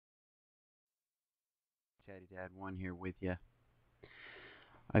Chatty Dad 1 here with you.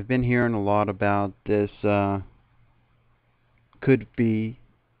 I've been hearing a lot about this could be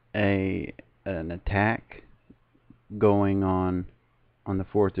a an attack going on the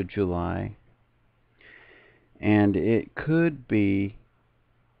 4th of July, and it could be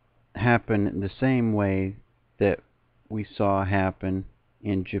happen the same way that we saw happen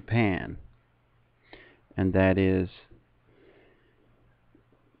in Japan, and that is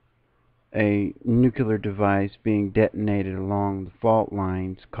a nuclear device being detonated along the fault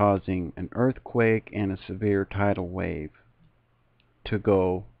lines, causing an earthquake and a severe tidal wave to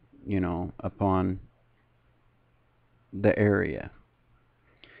go, upon the area.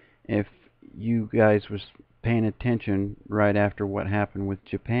 If you guys was paying attention right after what happened with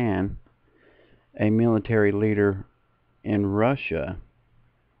Japan, a military leader in Russia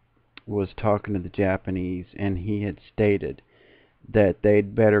was talking to the Japanese, and he had stated that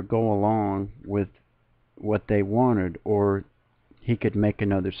they'd better go along with what they wanted, or he could make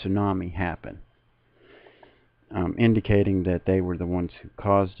another tsunami happen, indicating that they were the ones who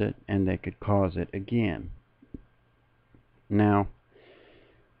caused it and they could cause it again. Now,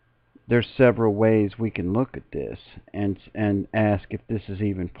 there's several ways we can look at this and ask if this is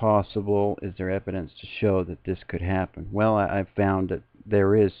even possible. Is there evidence to show that this could happen? Well, I've found that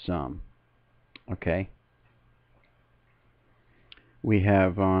there is some. Okay. We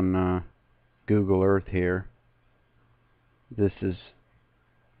have on Google Earth here, this is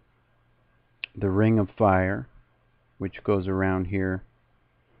the Ring of Fire, which goes around here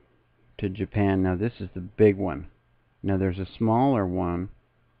to Japan. Now this is the big one. Now there's a smaller one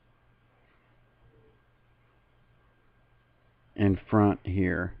in front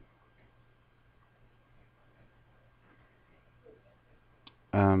here.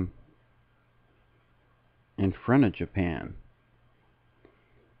 In front of Japan,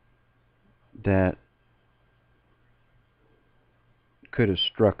 that could have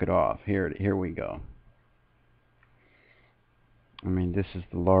struck it off. Here we go. I mean, this is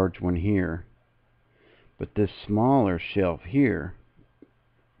the large one here, but this smaller shelf here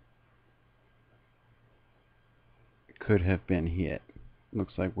could have been hit.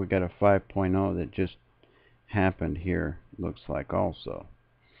 Looks like we got a 5.0 that just happened here. Looks like also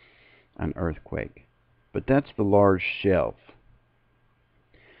an earthquake, but that's the large shelf.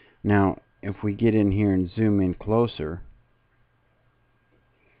 Now if we get in here and zoom in closer,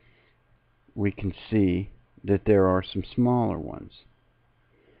 we can see that there are some smaller ones.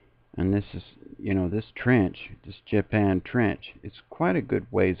 And this is, this trench, this Japan trench, it's quite a good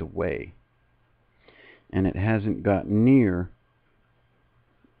ways away. And it hasn't got near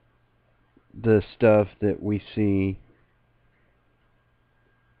the stuff that we see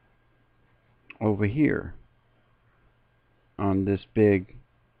over here on this big,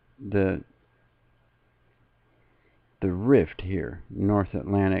 the rift here, North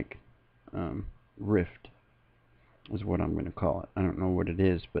Atlantic rift is what I'm going to call it. I don't know what it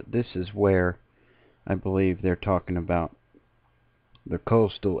is, but this is where I believe they're talking about the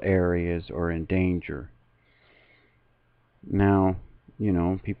coastal areas are in danger. Now,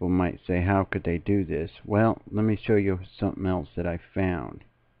 people might say, how could they do this? Well, let me show you something else that I found,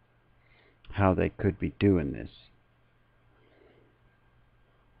 how they could be doing this.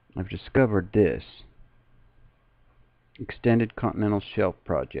 I've discovered this Extended Continental Shelf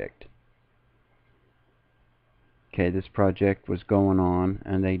Project. Okay, this project was going on,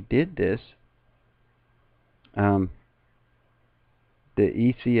 and they did this. The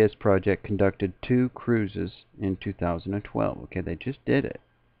ECS project conducted 2 cruises in 2012. Okay, they just did it.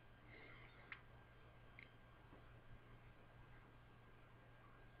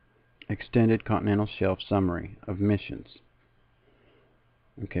 Extended Continental Shelf Summary of Missions.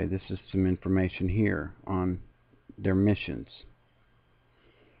 Okay, this is some information here on their missions.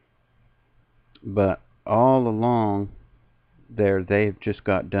 But all along there, they've just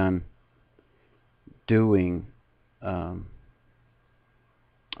got done doing a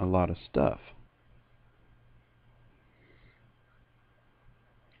lot of stuff.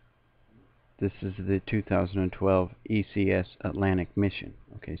 This is the 2012 ECS Atlantic mission.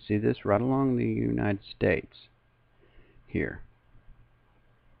 Okay, see this right along the United States here.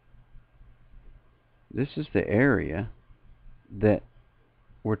 This is the area that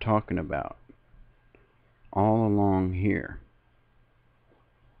we're talking about, all along here.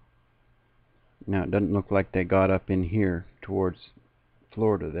 Now it doesn't look like they got up in here towards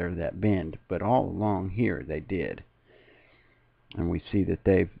Florida there, that bend, but all along here they did. And we see that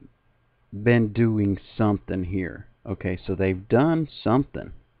they've been doing something here. Okay, so they've done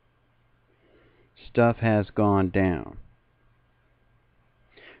something. Stuff has gone down,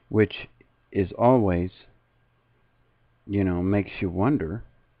 which is always makes you wonder,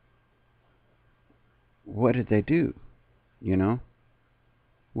 what did they do?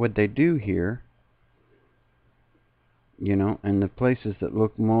 What they do here, and the places that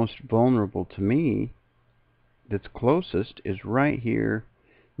look most vulnerable to me, that's closest, is right here,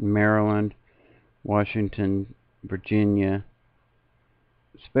 Maryland, Washington, Virginia,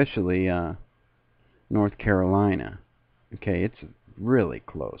 especially North Carolina. Okay, it's really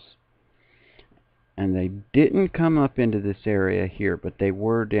close. And they didn't come up into this area here, but they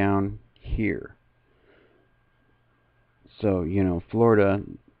were down here. So, Florida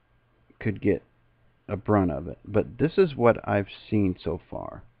could get a brunt of it. But this is what I've seen so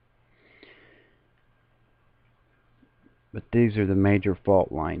far. But these are the major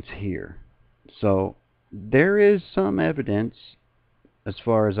fault lines here. So there is some evidence, as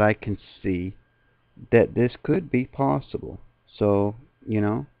far as I can see, that this could be possible. So,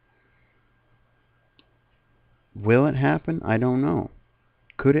 will it happen? I don't know.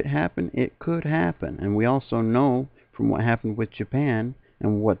 Could it happen? It could happen. And we also know from what happened with Japan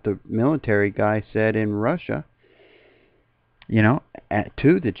and what the military guy said in Russia,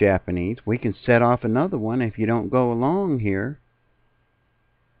 to the Japanese, we can set off another one if you don't go along here,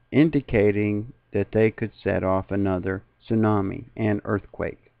 indicating that they could set off another tsunami and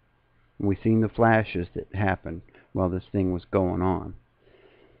earthquake. And we've seen the flashes that happened while this thing was going on.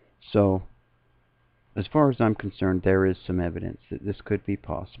 So, as far as I'm concerned, there is some evidence that this could be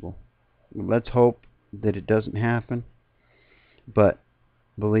possible. Let's hope that it doesn't happen. But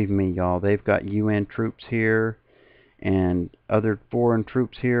believe me, y'all, they've got UN troops here and other foreign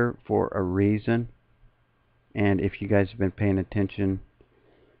troops here for a reason. And if you guys have been paying attention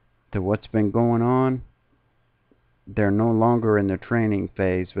to what's been going on, they're no longer in the training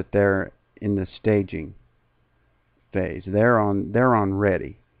phase, but they're in the staging phase. They're on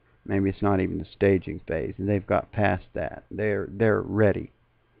ready. Maybe it's not even the staging phase. They've got past that. They're ready,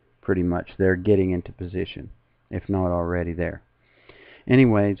 pretty much. They're getting into position, if not already there.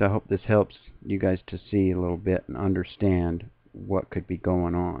 Anyways, I hope this helps you guys to see a little bit and understand what could be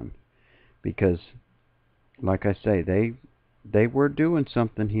going on. Because, like I say, they were doing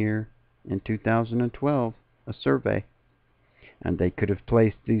something here in 2012, a survey. And they could have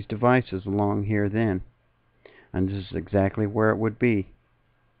placed these devices along here then. And this is exactly where it would be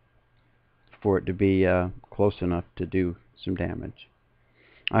for it to be close enough to do some damage.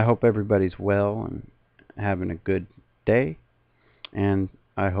 I hope everybody's well and having a good day. And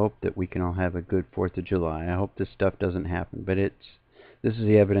I hope that we can all have a good 4th of July. I hope this stuff doesn't happen. But this is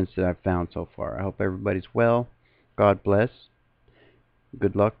the evidence that I've found so far. I hope everybody's well. God bless.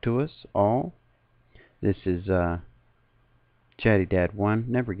 Good luck to us all. This is Chatty Dad 1.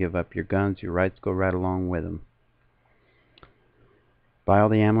 Never give up your guns. Your rights go right along with them. Buy all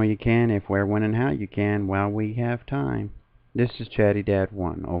the ammo you can, if, where, when, and how you can, while we have time. This is Chatty Dad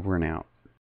 1. Over and out.